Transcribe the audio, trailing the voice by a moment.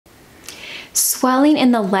Swelling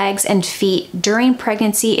in the legs and feet during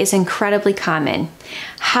pregnancy is incredibly common.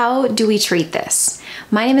 How do we treat this?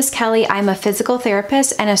 My name is Kelly. I'm a physical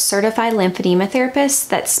therapist and a certified lymphedema therapist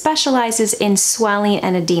that specializes in swelling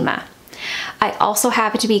and edema. I also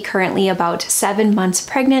happen to be currently about 7 months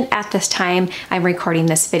pregnant at this time I'm recording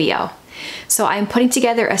this video. So I'm putting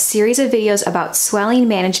together a series of videos about swelling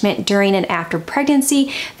management during and after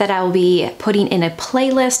pregnancy that I will be putting in a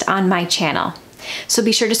playlist on my channel. So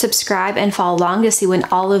be sure to subscribe and follow along to see when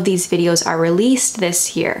all of these videos are released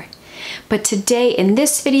this year. But today in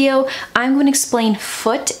this video, I'm going to explain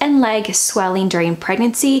foot and leg swelling during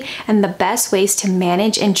pregnancy and the best ways to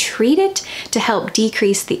manage and treat it to help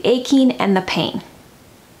decrease the aching and the pain.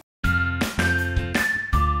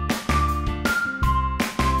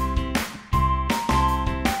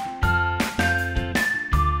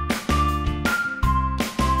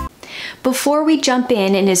 Before we jump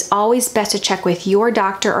in, it is always best to check with your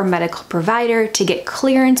doctor or medical provider to get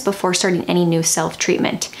clearance before starting any new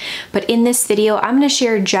self-treatment. But in this video, I'm going to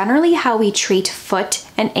share generally how we treat foot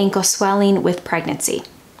and ankle swelling with pregnancy.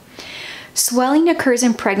 Swelling occurs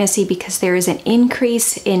in pregnancy because there is an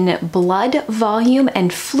increase in blood volume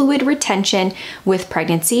and fluid retention with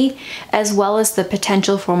pregnancy, as well as the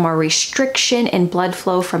potential for more restriction in blood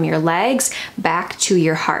flow from your legs back to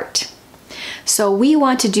your heart. So we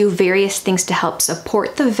want to do various things to help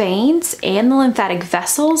support the veins and the lymphatic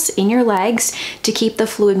vessels in your legs to keep the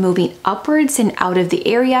fluid moving upwards and out of the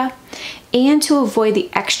area and to avoid the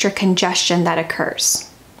extra congestion that occurs.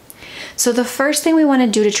 So the first thing we want to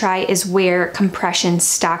do to try is wear compression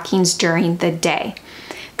stockings during the day.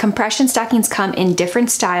 Compression stockings come in different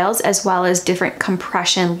styles as well as different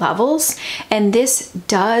compression levels, and this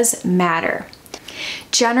does matter.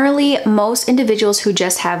 Generally, most individuals who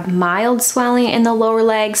just have mild swelling in the lower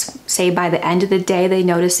legs, say by the end of the day they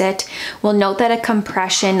notice it, will note that a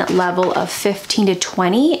compression level of 15 to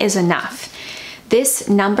 20 is enough. This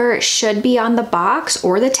number should be on the box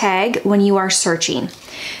or the tag when you are searching.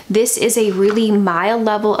 This is a really mild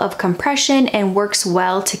level of compression and works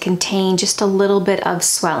well to contain just a little bit of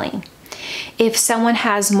swelling. If someone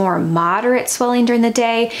has more moderate swelling during the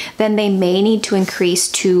day, then they may need to increase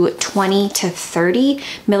to 20 to 30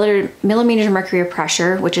 millimeters of mercury of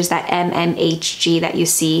pressure, which is that mmHg that you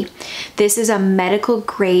see. This is a medical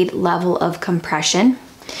grade level of compression.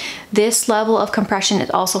 This level of compression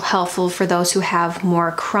is also helpful for those who have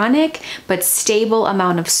more chronic but stable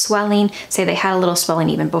amount of swelling. Say they had a little swelling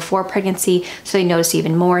even before pregnancy, so they notice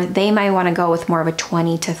even more. They might want to go with more of a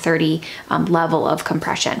 20 to 30 level of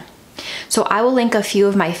compression. So I will link a few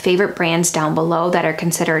of my favorite brands down below that are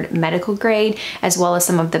considered medical grade, as well as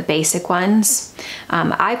some of the basic ones.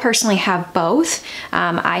 I personally have both.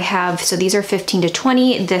 So these are 15 to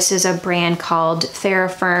 20. This is a brand called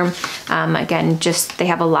TheraFirm. Again, they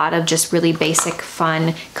have a lot of just really basic,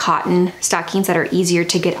 fun cotton stockings that are easier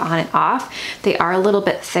to get on and off. They are a little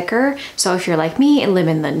bit thicker. So if you're like me and live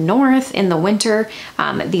in the north in the winter,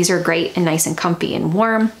 these are great and nice and comfy and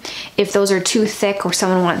warm. If those are too thick or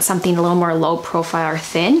someone wants something a little more low profile or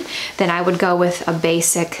thin, then I would go with a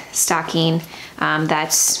basic stocking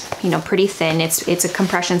that's pretty thin. It's a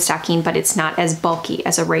compression stocking, but it's not as bulky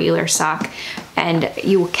as a regular sock, and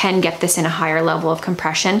you can get this in a higher level of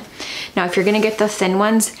compression. Now if you're gonna get the thin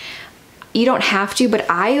ones, you don't have to, but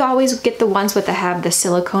I always get the ones that have the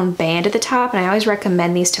silicone band at the top, and I always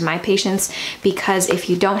recommend these to my patients because if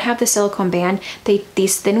you don't have the silicone band,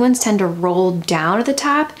 these thin ones tend to roll down at the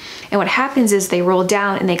top, and what happens is they roll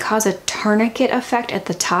down and they cause a tourniquet effect at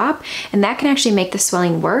the top, and that can actually make the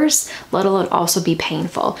swelling worse, let alone also be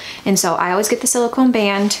painful. And so I always get the silicone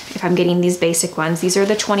band if I'm getting these basic ones. These are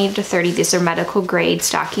the 20 to 30, these are medical grade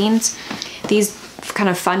stockings. These kind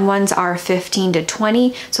of fun ones are 15 to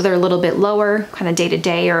 20, so they're a little bit lower, kind of day to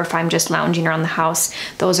day, or if I'm just lounging around the house,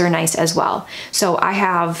 those are nice as well. So I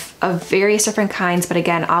have of various different kinds, but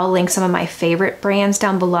again, I'll link some of my favorite brands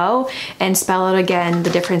down below and spell out again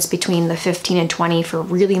the difference between the 15 and 20 for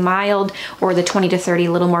really mild, or the 20 to 30,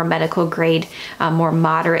 a little more medical grade, more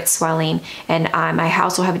moderate swelling. And I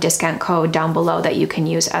also have a discount code down below that you can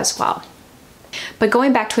use as well. But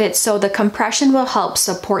going back to it, so the compression will help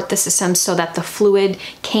support the system so that the fluid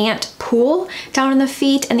can't pool down in the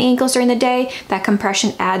feet and the ankles during the day. That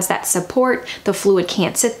compression adds that support. The fluid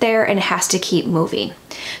can't sit there and it has to keep moving.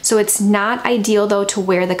 So it's not ideal though to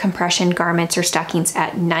wear the compression garments or stockings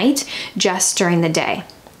at night, just during the day.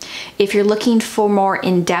 If you're looking for more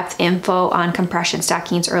in-depth info on compression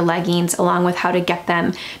stockings or leggings, along with how to get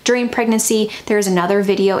them during pregnancy, there's another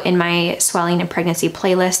video in my swelling and pregnancy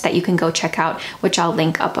playlist that you can go check out, which I'll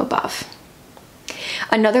link up above.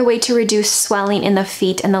 Another way to reduce swelling in the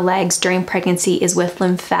feet and the legs during pregnancy is with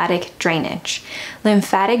lymphatic drainage.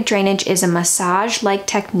 Lymphatic drainage is a massage-like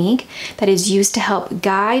technique that is used to help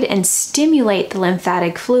guide and stimulate the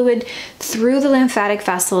lymphatic fluid through the lymphatic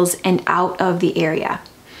vessels and out of the area.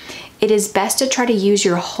 It is best to try to use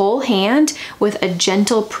your whole hand with a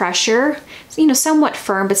gentle pressure, somewhat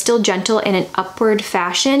firm, but still gentle in an upward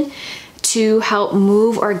fashion to help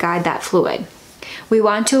move or guide that fluid. We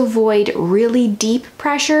want to avoid really deep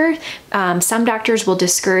pressure. Some doctors will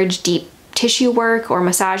discourage deep tissue work or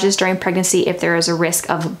massages during pregnancy if there is a risk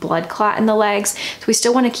of blood clot in the legs. So we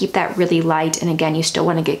still want to keep that really light. And again, you still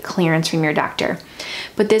want to get clearance from your doctor.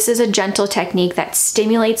 But this is a gentle technique that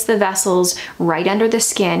stimulates the vessels right under the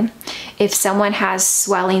skin. If someone has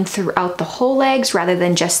swelling throughout the whole legs rather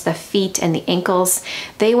than just the feet and the ankles,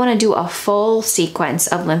 they want to do a full sequence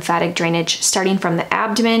of lymphatic drainage, starting from the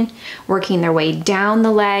abdomen, working their way down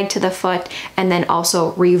the leg to the foot, and then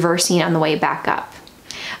also reversing on the way back up.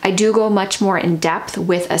 I do go much more in depth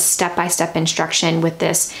with a step-by-step instruction with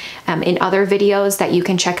this in other videos that you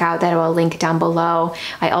can check out that I will link down below.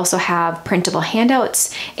 I also have printable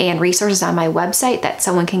handouts and resources on my website that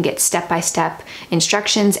someone can get step-by-step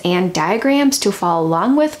instructions and diagrams to follow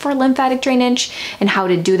along with for lymphatic drainage and how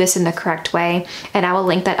to do this in the correct way. And I will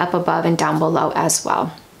link that up above and down below as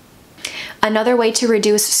well. Another way to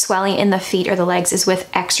reduce swelling in the feet or the legs is with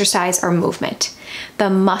exercise or movement. The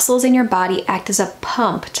muscles in your body act as a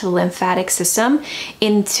pump to the lymphatic system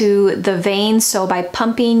into the veins. So by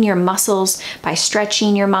pumping your muscles, by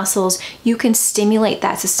stretching your muscles, you can stimulate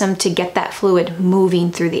that system to get that fluid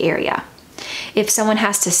moving through the area. If someone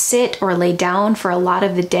has to sit or lay down for a lot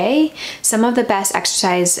of the day, some of the best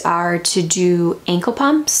exercises are to do ankle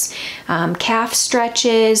pumps, calf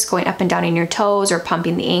stretches, going up and down in your toes or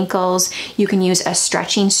pumping the ankles. You can use a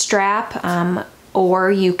stretching strap,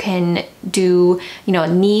 or you can do,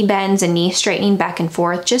 knee bends and knee straightening back and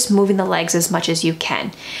forth, just moving the legs as much as you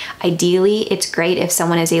can. Ideally, it's great if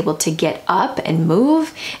someone is able to get up and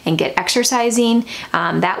move and get exercising.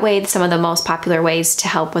 That way, some of the most popular ways to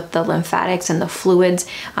help with the lymphatics and the fluids,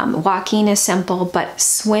 walking is simple, but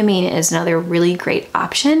swimming is another really great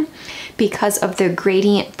option because of the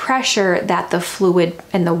gradient pressure that the fluid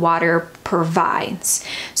and the water provides.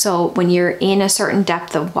 So when you're in a certain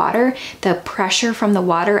depth of water, the pressure from the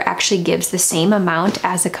water actually gives the same amount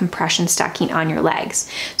as a compression stocking on your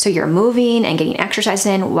legs. So you're moving and getting exercise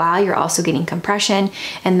in while you're also getting compression,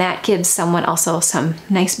 and that gives someone also some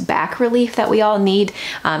nice back relief that we all need,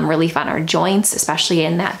 relief on our joints, especially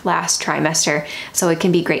in that last trimester. So it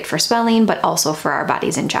can be great for swelling, but also for our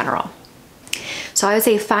bodies in general. So I would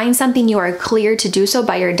say find something you are clear to do so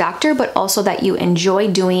by your doctor, but also that you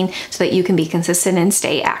enjoy doing so that you can be consistent and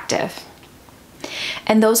stay active.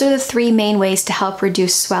 And those are the three main ways to help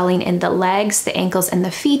reduce swelling in the legs, the ankles, and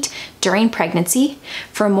the feet during pregnancy.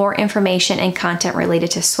 For more information and content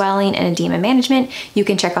related to swelling and edema management, you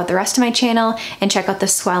can check out the rest of my channel and check out the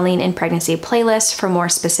swelling in pregnancy playlist for more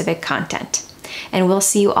specific content. And we'll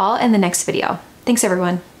see you all in the next video. Thanks,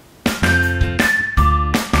 everyone.